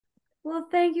Well,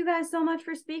 thank you guys so much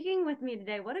for speaking with me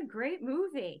today. What a great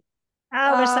movie.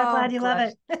 Oh, we're so Oh glad you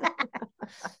love gosh. it.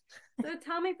 So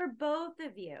tell me, for both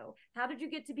of you, how did you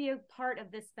get to be a part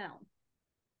of this film?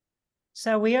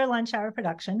 So we are Lunch Hour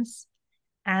Productions,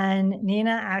 and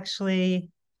Nina actually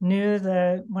knew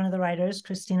the one of the writers,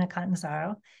 Christina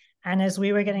Catanzaro. And as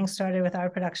we were getting started with our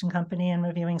production company and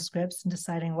reviewing scripts and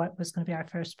deciding what was going to be our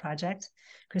first project,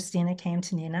 Christina came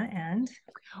to Nina and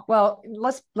Well,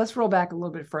 let's roll back a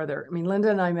little bit further. I mean, Linda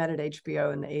and I met at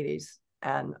HBO in the 80s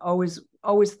and always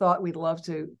thought we'd love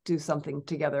to do something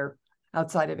together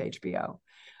outside of HBO.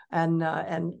 And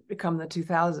come the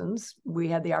 2000s, we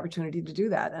had the opportunity to do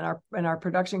that. And our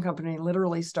production company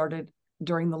literally started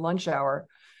during the lunch hour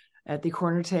at the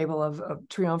corner table of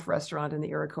Triumph Restaurant in the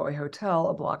Iroquois Hotel,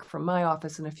 a block from my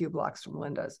office and a few blocks from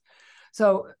Linda's.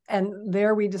 So, and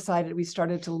there we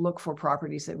started to look for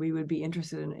properties that we would be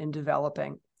interested in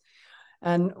developing.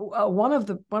 And one of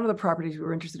the properties we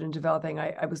were interested in developing,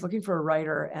 I was looking for a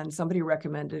writer, and somebody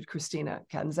recommended Christina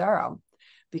Catanzaro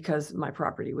because my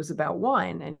property was about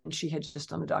wine, and she had just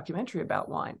done a documentary about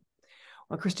wine.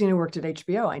 Well, Christina worked at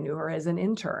HBO. I knew her as an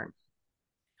intern.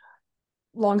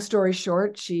 Long story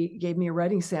short, she gave me a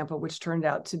writing sample, which turned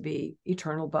out to be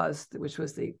Eternal Buzz, which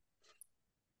was the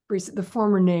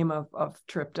former name of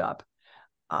Tripped Up.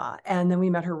 And then we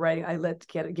met her writing.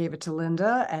 Gave it to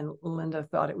Linda, and Linda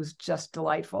thought it was just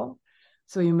delightful.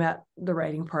 So we met the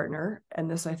writing partner, and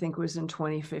this I think was in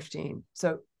 2015.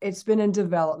 So it's been in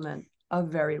development a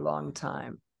very long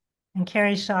time. and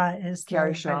Carrie Shaw is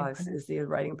the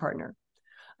writing partner.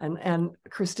 And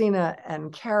Christina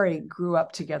and Carrie grew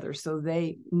up together, so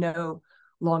they know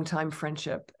longtime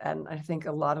friendship. And I think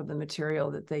a lot of the material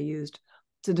that they used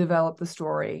to develop the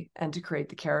story and to create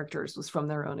the characters was from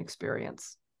their own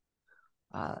experience.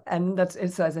 And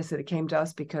it's as I said, it came to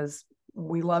us because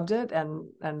we loved it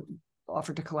and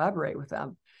offered to collaborate with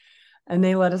them. And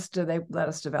they let us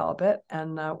develop it.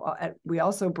 And we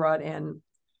also brought in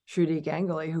Shruti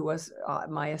Ganguly, who was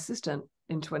my assistant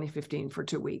in 2015 for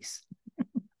 2 weeks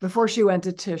before she went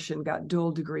to Tisch and got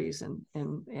dual degrees in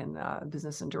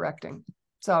business and directing.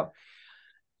 So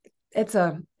it's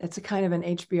a kind of an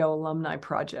HBO alumni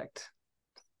project.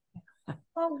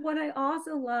 Well, what I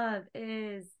also love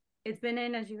is it's been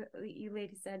in, as you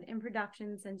ladies said, in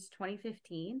production since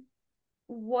 2015.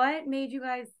 What made you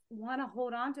guys want to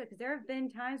hold on to it? Because there have been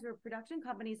times where production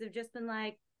companies have just been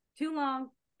like, too long,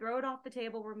 throw it off the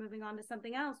table, we're moving on to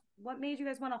something else. What made you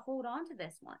guys want to hold on to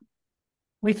this one?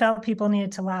 We felt people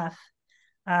needed to laugh.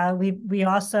 We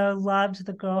also loved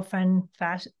the girlfriend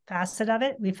facet of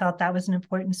it. We felt that was an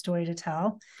important story to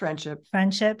tell.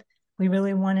 Friendship. We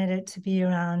really wanted it to be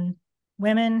around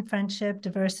women, friendship,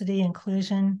 diversity,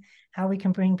 inclusion, how we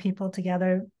can bring people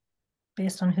together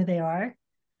based on who they are.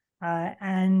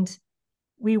 And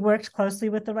we worked closely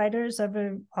with the writers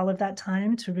over all of that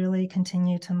time to really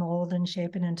continue to mold and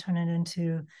shape it and turn it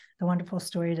into the wonderful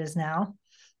story it is now.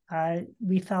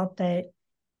 We felt that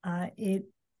the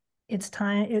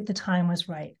time was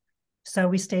right. So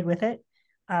we stayed with it.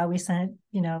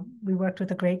 We worked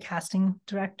with a great casting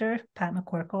director, Pat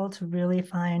McCorkle, to really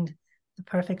find the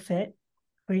perfect fit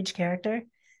for each character,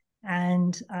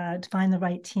 and to find the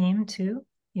right team too.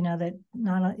 That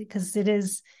not because it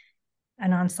is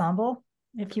an ensemble,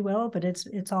 if you will, but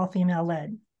it's all female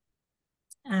led.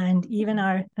 And even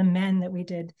the men that we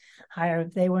did hire,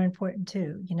 they were important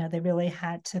too. They really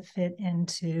had to fit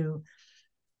into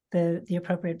the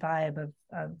appropriate vibe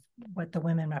of what the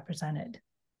women represented.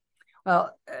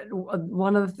 Well,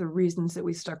 one of the reasons that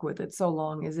we stuck with it so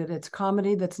long is that it's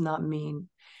comedy that's not mean,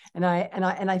 and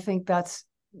I think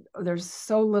there's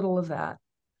so little of that.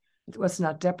 It's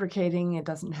not deprecating. It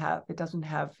doesn't have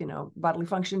bodily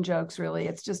function jokes. Really,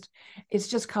 it's just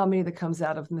comedy that comes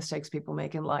out of mistakes people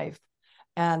make in life,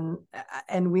 and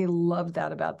we loved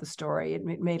that about the story.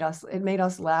 It made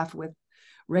us laugh with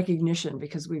recognition,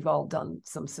 because we've all done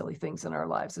some silly things in our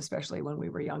lives, especially when we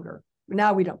were younger.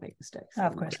 Now we don't make mistakes.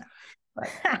 Of course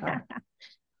not.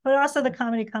 But also the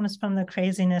comedy comes from the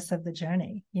craziness of the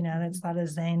journey. There's a lot of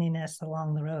zaniness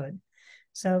along the road.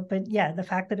 So, but yeah, the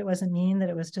fact that it wasn't mean, that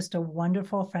it was just a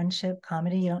wonderful friendship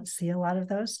comedy. You don't see a lot of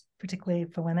those, particularly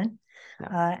for women. No.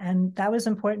 And that was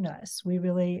important to us. We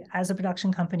really, as a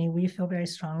production company, we feel very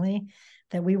strongly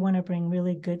that we want to bring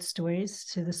really good stories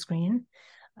to the screen.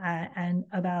 And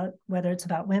about whether it's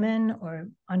about women or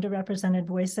underrepresented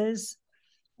voices,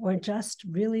 or just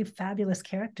really fabulous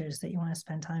characters that you want to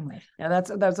spend time with. Yeah,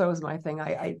 that's always my thing.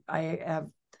 I have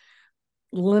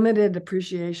limited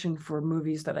appreciation for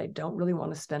movies that I don't really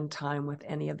want to spend time with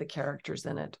any of the characters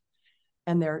in it.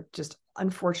 And there are just,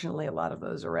 unfortunately, a lot of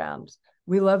those around.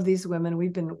 We love these women.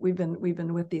 We've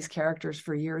been with these characters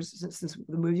for years since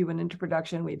the movie went into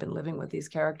production. We've been living with these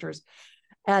characters,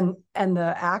 and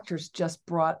the actors just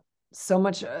brought so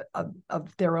much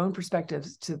of their own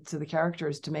perspectives to the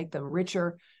characters to make them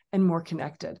richer and more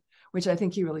connected, which I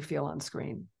think you really feel on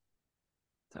screen.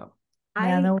 So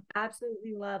I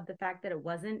absolutely love the fact that it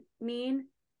wasn't mean,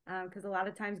 because a lot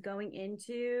of times going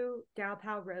into gal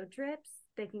pal road trips,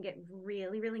 they can get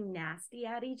really, really nasty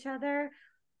at each other,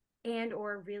 and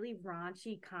or really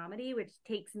raunchy comedy, which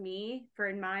takes me, for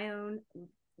in my own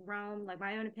realm, like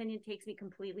my own opinion, takes me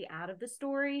completely out of the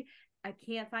story. I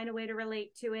can't find a way to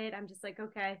relate to it. I'm just like,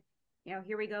 okay,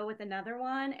 here we go with another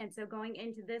one. And so going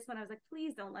into this one, I was like,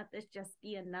 please don't let this just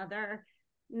be another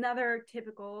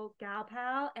typical gal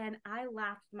pal. And I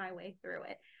laughed my way through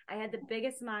it. I had the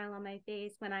biggest smile on my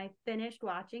face when I finished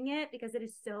watching it, because it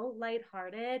is so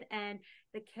lighthearted, and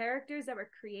the characters that were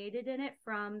created in it,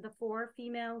 from the 4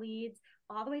 female leads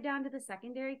all the way down to the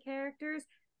secondary characters,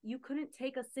 you couldn't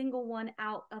take a single one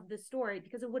out of the story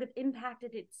because it would have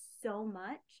impacted it so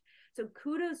much. So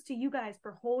kudos to you guys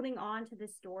for holding on to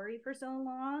this story for so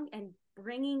long and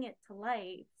bringing it to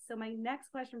life. So my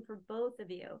next question for both of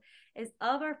you is,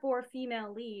 of our 4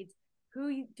 female leads,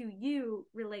 who do you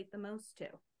relate the most to?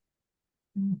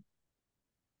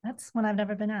 That's one I've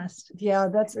never been asked. Yeah,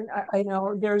 I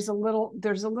know there's a little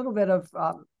bit of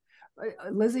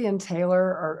Lizzie and Taylor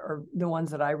are the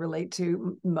ones that I relate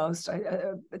to most.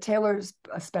 Taylor's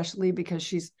especially because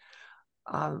she's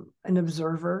an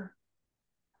observer,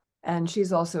 and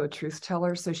she's also a truth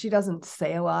teller. So she doesn't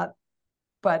say a lot,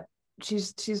 but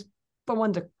she's the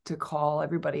one to call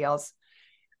everybody else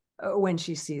when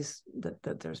she sees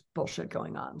that there's bullshit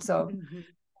going on. So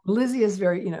Lizzie is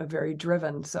very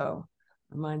driven. So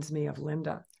reminds me of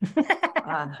Linda,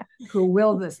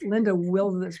 Linda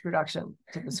willed this production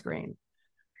to the screen.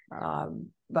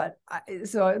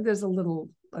 So there's a little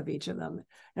of each of them.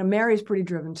 And Mary's pretty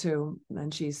driven too,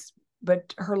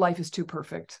 but her life is too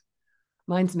perfect.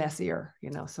 Mine's messier,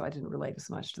 so I didn't relate as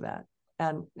much to that.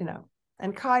 And,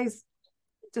 and Kai's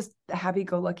just a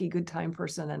happy-go-lucky, good time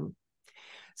person. And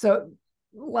so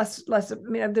less,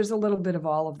 there's a little bit of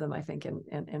all of them, I think,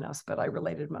 in us, but I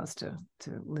related most to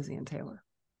Lizzie and Taylor.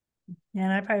 Yeah,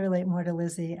 and I probably relate more to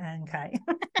Lizzie and Kai,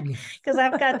 because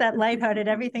I've got that lighthearted,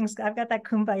 I've got that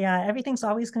kumbaya, everything's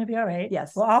always going to be all right.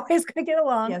 Yes. We're always going to get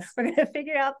along. Yes. We're going to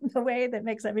figure out the way that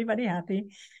makes everybody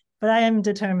happy. But I am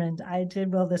determined. I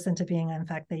did will this into being. In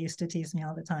fact, they used to tease me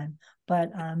all the time. But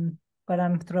I'm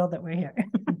thrilled that we're here.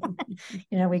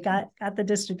 We got the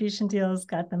distribution deals,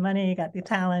 got the money, got the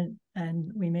talent,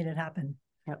 and we made it happen.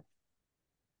 Yep.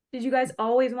 Did you guys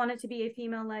always want it to be a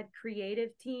female-led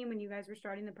creative team when you guys were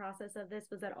starting the process of this?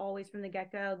 Was that always from the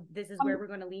get-go, this is where we're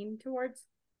going to lean towards?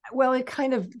 Well, it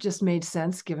kind of just made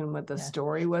sense given what the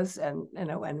story was, and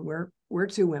and we're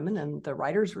 2 women, and the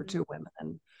writers were 2 women,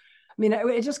 and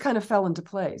it just kind of fell into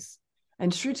place.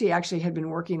 And Shruti actually had been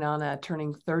working on a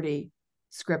Turning 30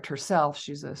 script herself.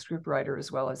 She's a script writer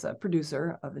as well as a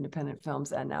producer of independent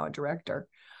films and now a director.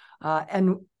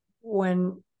 And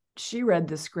when she read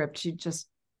the script, she just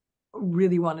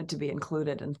really wanted to be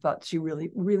included and thought she really,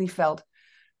 really felt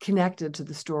connected to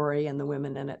the story and the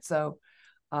women in it. So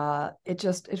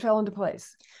it fell into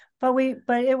place. But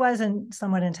it wasn't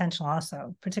somewhat intentional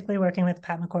also, particularly working with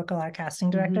Pat McCorkle, our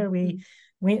casting director.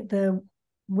 The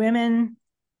women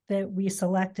that we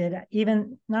selected,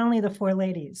 even not only the 4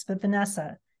 ladies, but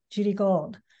Vanessa, Judy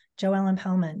Gold, Jo Ellen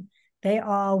Pellman, they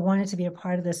all wanted to be a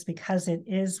part of this because it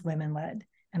is women-led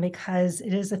and because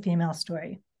it is a female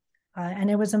story. And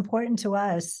it was important to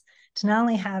us to not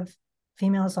only have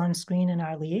females on screen in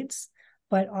our leads,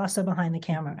 but also behind the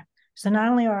camera. So not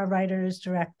only are our writers,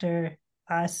 director,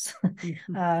 us,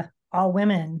 all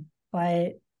women,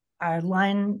 but our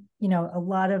line, a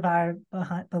lot of our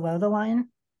below the line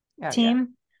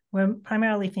team were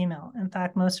primarily female. In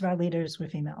fact, most of our leaders were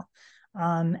female.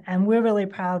 And we're really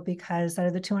proud because out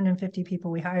of the 250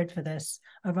 people we hired for this,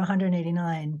 over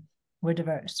 189 were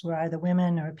diverse. We're either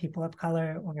women or people of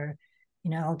color or,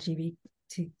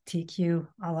 LGBTQ,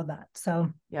 all of that.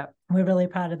 So we're really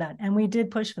proud of that. And we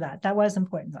did push for that. That was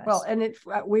important to us. Well, and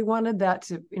we wanted that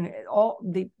to, all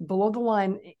the below the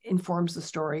line informs the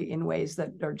story in ways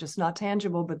that are just not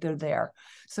tangible, but they're there.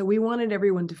 So we wanted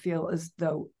everyone to feel as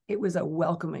though it was a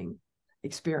welcoming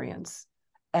experience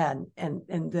and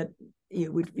that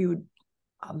you would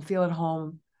feel at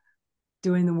home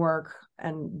doing the work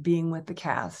and being with the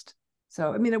cast.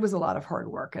 So, it was a lot of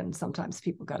hard work and sometimes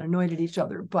people got annoyed at each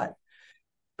other, but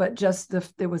just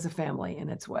there was a family in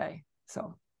its way.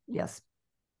 So yes,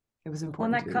 it was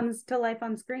important. Well, and that comes to life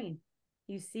on screen.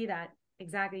 You see that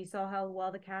exactly. You saw how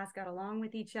well the cast got along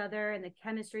with each other and the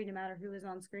chemistry, no matter who was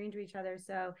on screen to each other.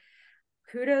 So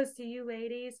kudos to you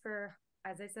ladies for,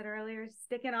 as I said earlier,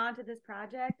 sticking on to this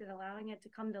project and allowing it to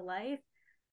come to life.